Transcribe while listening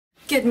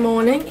Good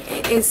morning.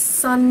 It is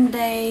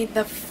Sunday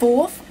the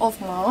 4th of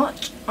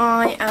March.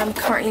 I am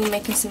currently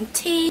making some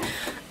tea.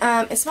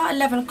 It's about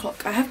 11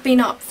 o'clock. I have been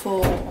up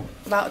for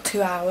about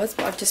 2 hours,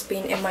 but I've just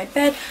been in my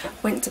bed.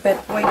 Went to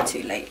bed way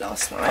too late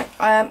last night.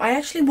 I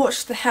actually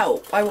watched The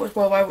Help. I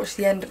watched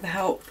the end of The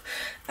Help.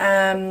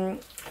 And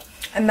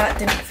that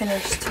didn't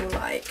finish till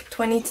like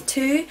 20 to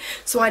 2,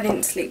 so I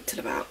didn't sleep till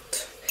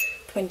about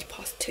 20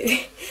 past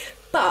 2.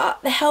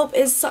 But The Help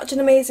is such an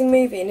amazing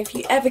movie, and if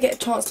you ever get a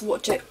chance to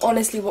watch it,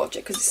 honestly watch it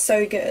because it's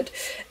so good.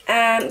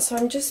 So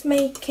I'm just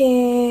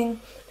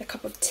making a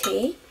cup of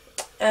tea.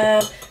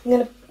 I'm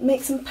going to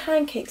make some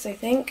pancakes, I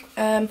think.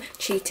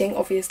 Cheating,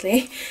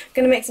 obviously. I'm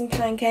going to make some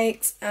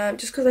pancakes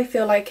just because I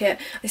feel like it.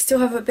 I still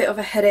have a bit of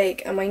a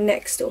headache and my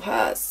neck still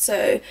hurts.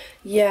 So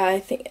yeah, I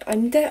think I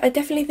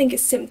definitely think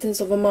it's symptoms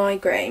of a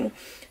migraine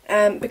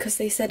because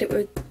they said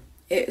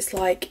it's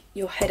like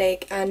your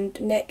headache and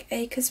neck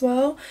ache as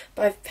well,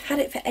 but I've had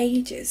it for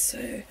ages,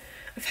 so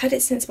I've had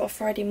it since about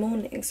Friday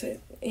morning, so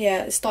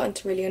yeah, it's starting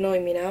to really annoy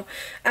me now.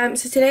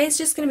 So today is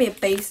just going to be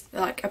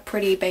a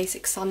pretty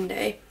basic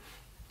Sunday.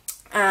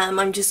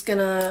 I'm just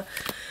gonna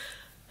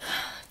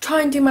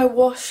try and do my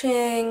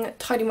washing,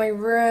 tidy my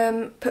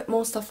room, put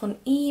more stuff on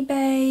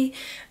eBay,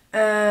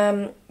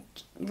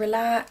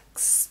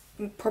 relax,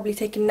 probably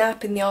take a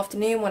nap in the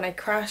afternoon when I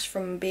crash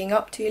from being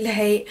up too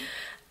late.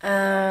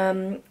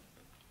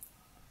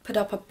 Put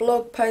up a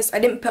blog post. I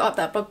didn't put up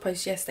that blog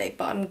post yesterday,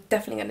 but I'm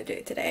definitely going to do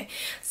it today.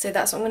 So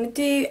that's what I'm going to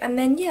do, and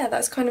then yeah,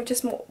 that's kind of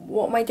just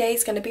what my day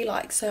is going to be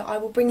like. So I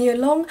will bring you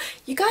along.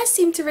 You guys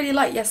seem to really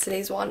like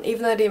yesterday's one,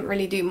 even though I didn't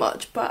really do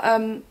much. But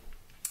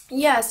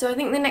yeah, so I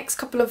think the next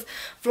couple of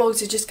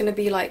vlogs are just going to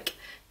be like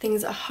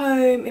things at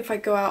home. If I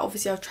go out,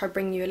 obviously I'll try to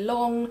bring you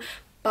along,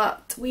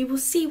 but we will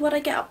see what I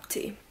get up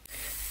to.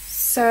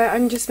 So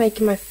I'm just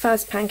making my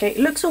first pancake.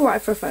 It looks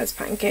alright for a first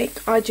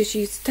pancake. I just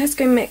used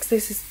Tesco mix.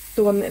 This is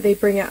the one that they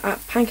bring out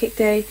at Pancake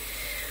Day.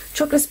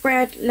 Chocolate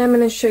spread,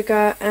 lemon and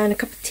sugar, and a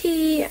cup of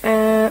tea.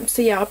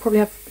 So yeah, I'll probably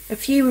have a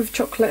few with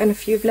chocolate and a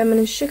few with lemon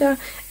and sugar,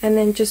 and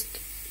then just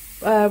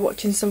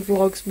watching some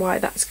vlogs while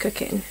that's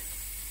cooking.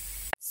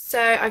 So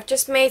I've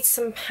just made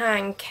some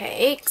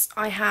pancakes.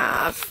 I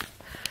have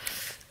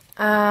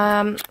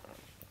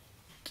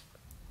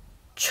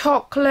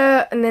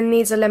chocolate, and then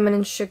these are lemon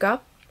and sugar.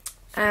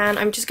 And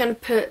I'm just going to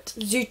put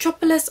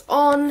Zootropolis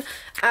on.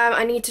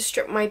 I need to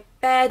strip my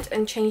bed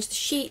and change the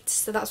sheets,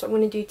 so that's what I'm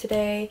going to do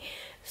today.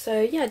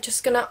 So yeah,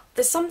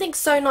 there's something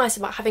so nice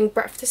about having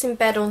breakfast in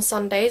bed on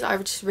Sundays. I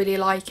just really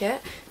like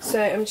it.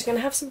 So I'm just going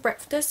to have some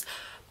breakfast,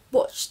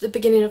 watch the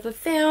beginning of the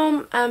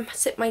film,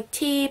 sip my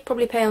tea,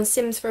 probably play on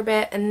Sims for a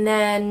bit, and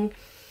then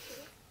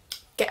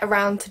get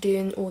around to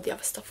doing all the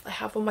other stuff I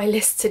have on my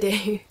list to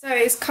do. So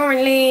it's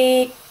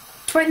currently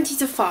 20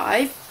 to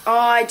 5.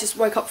 I just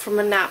woke up from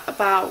a nap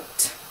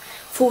about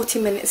 40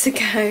 minutes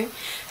ago,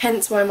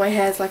 hence why my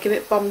hair's like a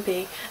bit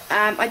bumpy.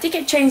 I did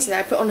get changed today.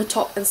 I put on a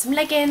top and some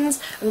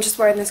leggings. I'm just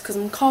wearing this because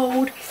I'm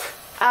cold.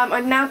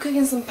 I'm now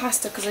cooking some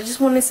pasta because I just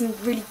wanted some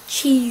really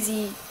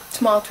cheesy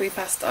tomatoey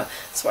pasta.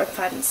 That's what I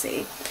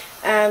fancy.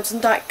 Some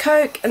Diet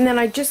Coke, and then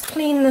I just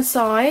cleaned the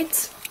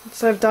sides.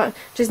 So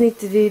just need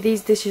to do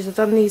these dishes. I've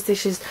done these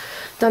dishes,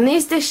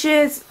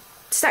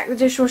 stack the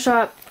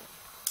dishwasher,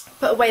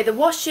 put away the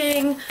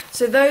washing.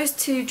 So those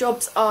two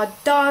jobs are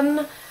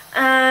done,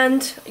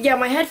 and yeah,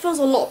 my head feels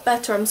a lot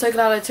better. I'm so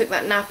glad I took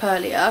that nap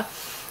earlier.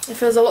 It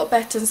feels a lot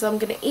better, so I'm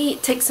going to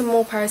eat, take some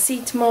more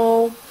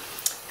paracetamol,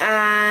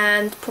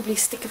 and probably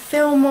stick a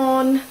film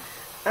on.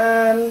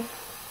 So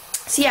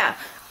yeah,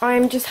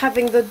 I'm just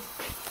having the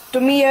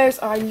Domino's.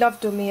 I love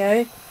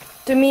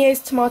Domino's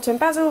tomato and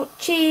basil,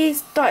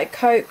 cheese, Diet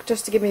Coke,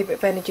 just to give me a bit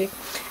of energy.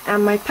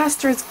 And my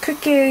pasta is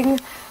cooking.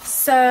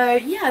 So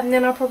yeah, and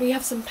then I'll probably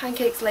have some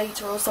pancakes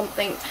later or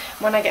something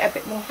when I get a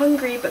bit more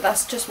hungry, but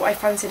that's just what I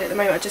fancied at the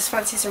moment. I just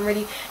fancy some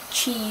really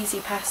cheesy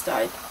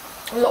pasta.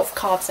 A lot of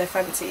carbs I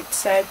fancied,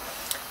 so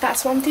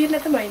that's what I'm doing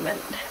at the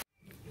moment.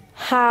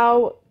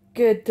 How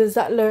good does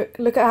that look?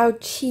 Look at how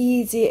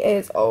cheesy it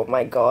is. Oh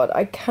my god,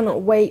 I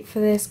cannot wait for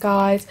this,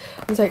 guys.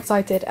 I'm so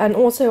excited. And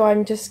also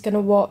I'm just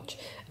gonna watch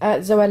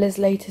Zoella's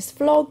latest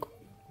vlog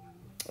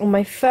on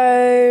my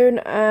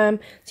phone.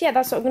 So yeah,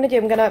 that's what I'm gonna do.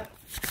 I'm gonna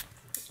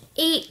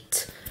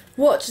eat,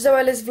 watch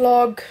Zoella's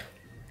vlog,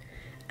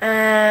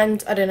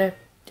 and I don't know,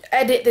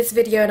 edit this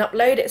video and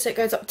upload it so it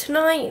goes up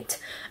tonight.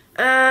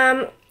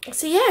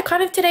 So yeah,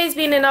 kind of today's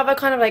been another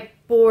kind of like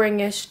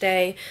boring-ish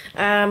day.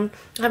 I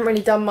haven't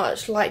really done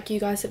much like you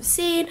guys have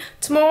seen.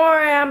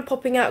 Tomorrow I am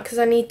popping out because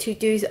I need to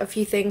do a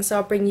few things, so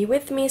I'll bring you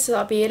with me, so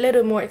that'll be a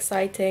little more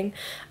exciting.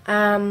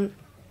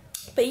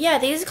 But yeah,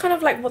 these are kind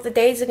of like what the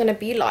days are going to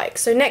be like.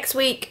 So next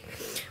week,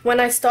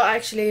 when I start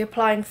actually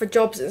applying for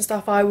jobs and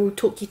stuff, I will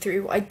talk you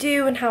through what I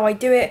do and how I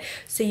do it,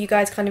 so you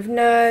guys kind of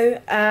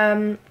know.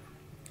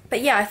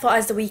 But yeah, I thought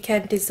as the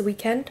weekend is the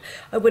weekend,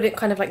 I wouldn't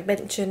kind of like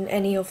mention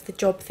any of the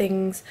job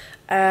things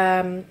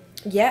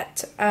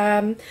yet.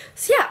 So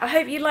yeah, I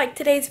hope you liked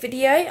today's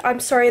video. I'm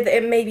sorry that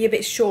it may be a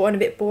bit short and a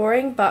bit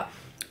boring, but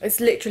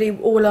it's literally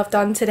all I've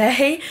done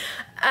today.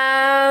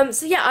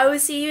 So yeah, I will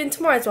see you in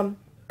tomorrow's one.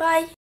 Bye!